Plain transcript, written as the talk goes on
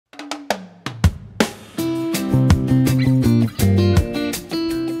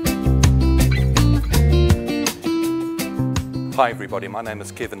Hi everybody, my name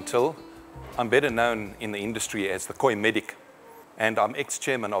is Kevin Till. I'm better known in the industry as the Koi Medic, and I'm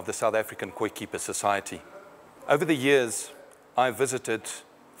ex-chairman of the South African Koi Keeper Society. Over the years, I've visited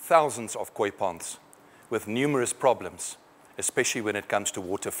thousands of koi ponds with numerous problems, especially when it comes to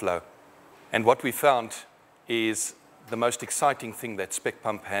water flow. And what we found is the most exciting thing that Spec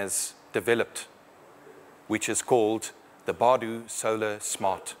Pump has developed, which is called the BADU Solar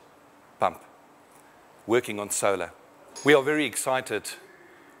Smart Pump, working on solar. We are very excited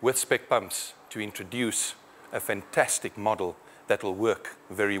with Spec Pumps to introduce a fantastic model that will work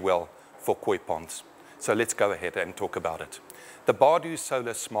very well for koi ponds. So let's go ahead and talk about it. The BADU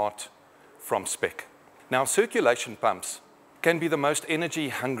Solar Smart from Spec. Now, circulation pumps can be the most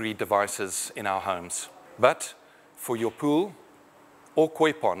energy-hungry devices in our homes, but for your pool or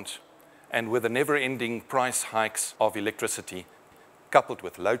koi pond, and with the never-ending price hikes of electricity, coupled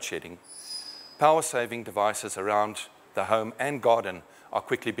with load shedding, power-saving devices around the home and garden are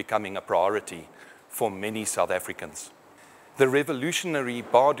quickly becoming a priority for many South Africans. The revolutionary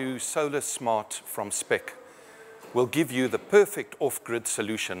BADU Solar Smart from Spec will give you the perfect off-grid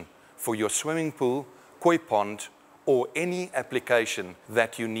solution for your swimming pool, koi pond, or any application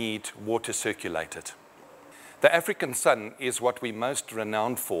that you need water circulated. The African sun is what we're most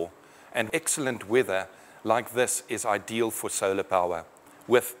renowned for, and excellent weather like this is ideal for solar power,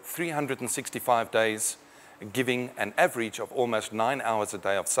 with 365 days giving an average of almost 9 hours a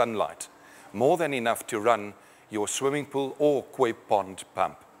day of sunlight, more than enough to run your swimming pool or koi pond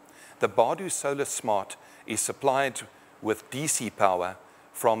pump. The BADU Solar Smart is supplied with DC power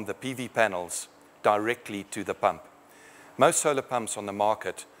from the PV panels directly to the pump. Most solar pumps on the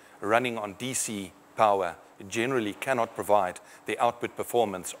market running on DC power generally cannot provide the output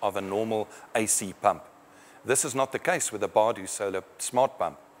performance of a normal AC pump. This is not the case with the BADU Solar Smart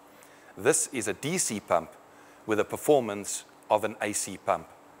Pump. This is a DC pump with a performance of an AC pump.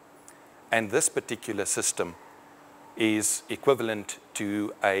 And this particular system is equivalent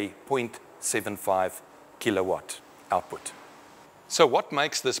to a 0.75 kilowatt output. So what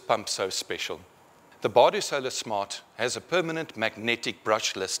makes this pump so special? The BADU Solar Smart has a permanent magnetic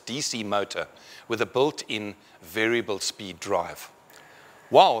brushless DC motor with a built-in variable speed drive.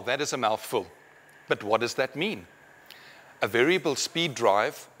 Wow, that is a mouthful. But what does that mean? A variable speed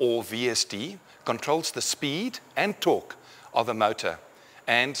drive, or VSD, controls the speed and torque of a motor,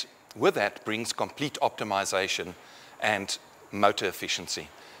 and with that brings complete optimization and motor efficiency.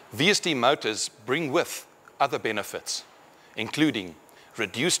 VSD motors bring with other benefits, including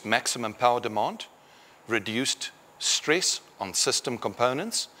reduced maximum power demand, reduced stress on system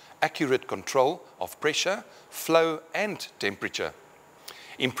components, accurate control of pressure, flow, and temperature,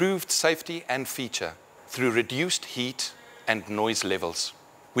 improved safety and feature through reduced heat and noise levels,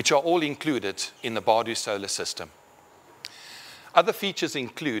 which are all included in the BADU solar system. Other features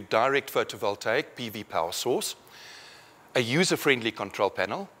include direct photovoltaic PV power source, a user-friendly control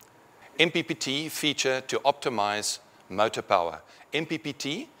panel, MPPT feature to optimize motor power,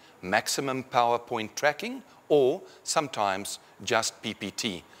 MPPT, maximum power point tracking, or sometimes just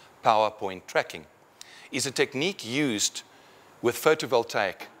PPT, power point tracking, is a technique used with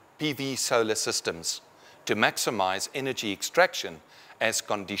photovoltaic PV solar systems to maximize energy extraction as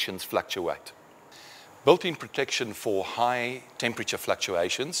conditions fluctuate. Built-in protection for high temperature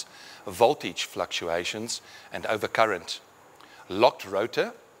fluctuations, voltage fluctuations, and overcurrent. Locked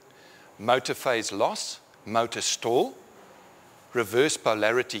rotor, motor phase loss, motor stall, reverse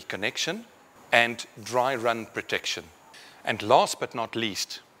polarity connection, and dry run protection. And last but not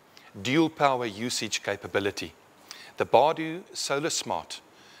least, dual power usage capability. The BADU Solar Smart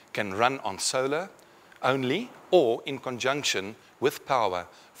can run on solar only or in conjunction with power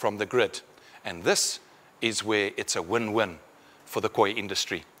from the grid. And this is where it's a win-win for the koi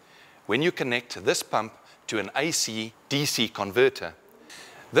industry. When you connect this pump to an AC-DC converter,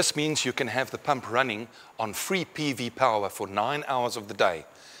 this means you can have the pump running on free PV power for 9 hours of the day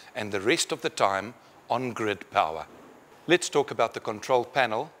and the rest of the time on grid power. Let's talk about the control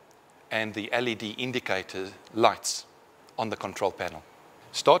panel and the LED indicator lights on the control panel.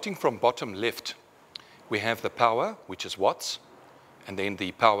 Starting from bottom left, we have the power, which is watts, and then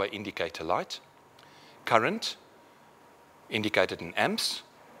the power indicator light. Current, indicated in amps,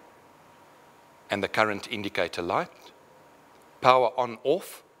 and the current indicator light. Power on,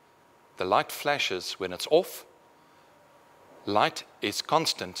 off, the light flashes when it's off. Light is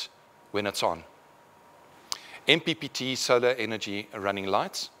constant when it's on. MPPT solar energy running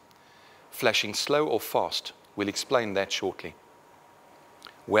lights, flashing slow or fast. We'll explain that shortly.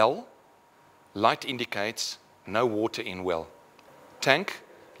 Well, light indicates no water in well. Tank,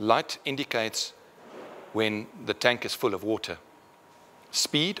 light indicates when the tank is full of water.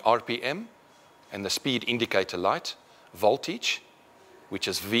 speed, RPM, and the speed indicator light, voltage, which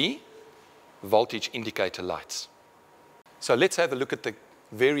is V, voltage indicator lights. So let's have a look at the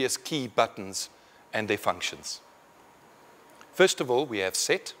various key buttons and their functions. First of all, we have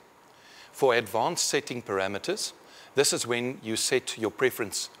set. For advanced setting parameters, this is when you set your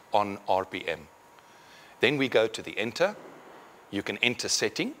preference on RPM. Then we go to the enter. You can enter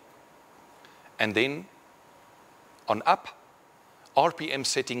setting. And then on up, RPM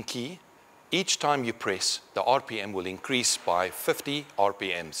setting key, each time you press, the RPM will increase by 50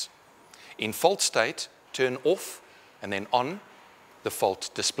 RPMs. In fault state, turn off and then on the fault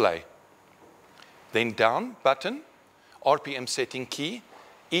display. Then down button, RPM setting key,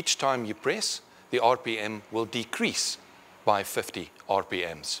 each time you press, the RPM will decrease by 50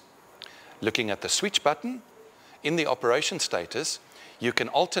 RPMs. Looking at the switch button, in the operation status, you can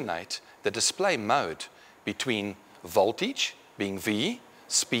alternate the display mode between voltage, being V,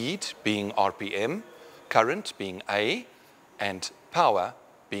 speed, being RPM, current, being A, and power,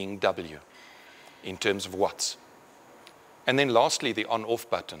 being W, in terms of watts. And then lastly, the on-off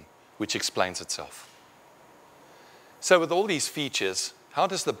button, which explains itself. So with all these features, how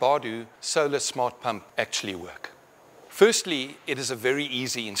does the BADU solar smart pump actually work? Firstly, it is a very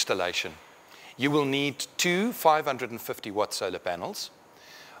easy installation. You will need two 550-watt solar panels,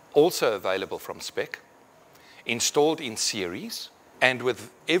 also available from spec, installed in series, and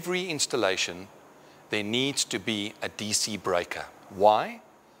with every installation, there needs to be a DC breaker. Why?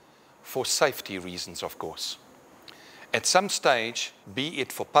 For safety reasons, of course. At some stage, be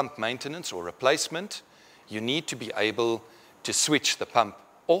it for pump maintenance or replacement, you need to be able to switch the pump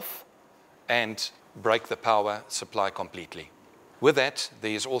off and break the power supply completely. With that,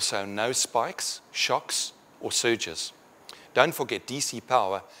 there is also no spikes, shocks, or surges. Don't forget, DC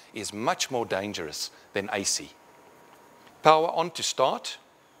power is much more dangerous than AC. Power on to start.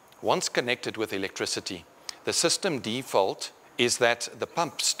 Once connected with electricity, the system default is that the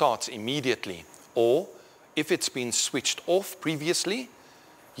pump starts immediately, or if it's been switched off previously,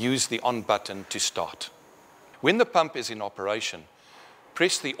 use the on button to start. When the pump is in operation,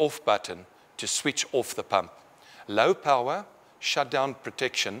 press the off button to switch off the pump. Low power shutdown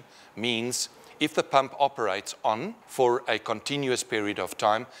protection means if the pump operates on for a continuous period of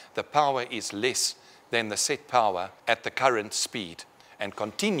time, the power is less than the set power at the current speed and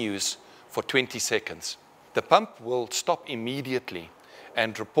continues for 20 seconds. The pump will stop immediately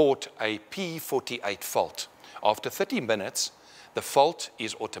and report a P48 fault. After 30 minutes, the fault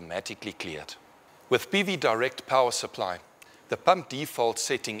is automatically cleared. With PV direct power supply, the pump default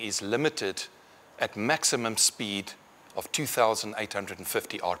setting is limited at maximum speed of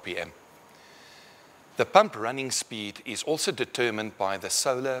 2,850 RPM. The pump running speed is also determined by the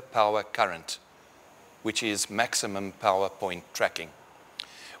solar power current, which is maximum power point tracking.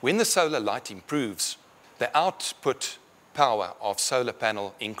 When the solar light improves, the output power of solar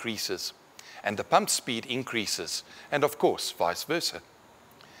panel increases, and the pump speed increases, and of course, vice versa.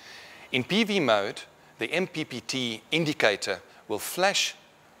 In PV mode, the MPPT indicator will flash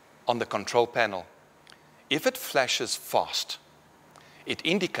on the control panel. If it flashes fast, it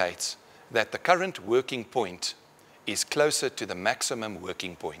indicates that the current working point is closer to the maximum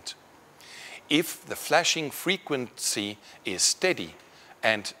working point. If the flashing frequency is steady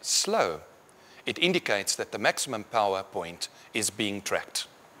and slow, it indicates that the maximum power point is being tracked.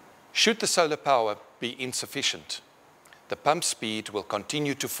 Should the solar power be insufficient, the pump speed will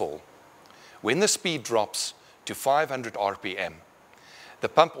continue to fall. When the speed drops to 500 RPM, the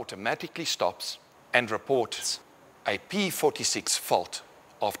pump automatically stops and reports a P46 fault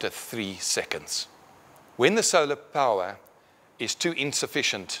after 3 seconds. When the solar power is too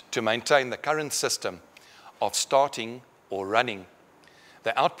insufficient to maintain the current system of starting or running,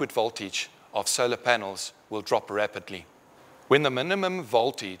 the output voltage of solar panels will drop rapidly. When the minimum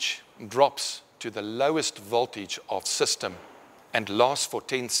voltage drops to the lowest voltage of system and lasts for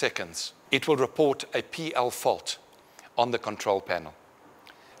 10 seconds, it will report a PL fault on the control panel.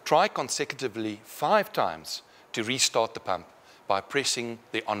 Try consecutively 5 times to restart the pump by pressing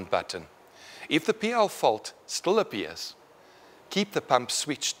the on button. If the PL fault still appears, keep the pump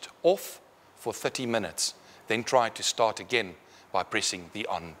switched off for 30 minutes, then try to start again by pressing the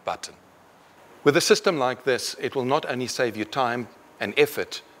on button. With a system like this, it will not only save you time and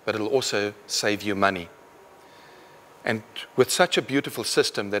effort, but it will also save you money. And with such a beautiful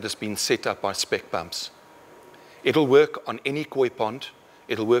system that has been set up by spec pumps, it'll work on any koi pond,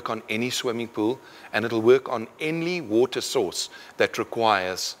 it'll work on any swimming pool, and it'll work on any water source that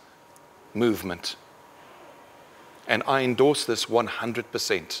requires movement. And I endorse this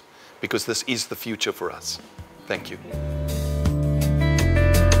 100% because this is the future for us. Thank you.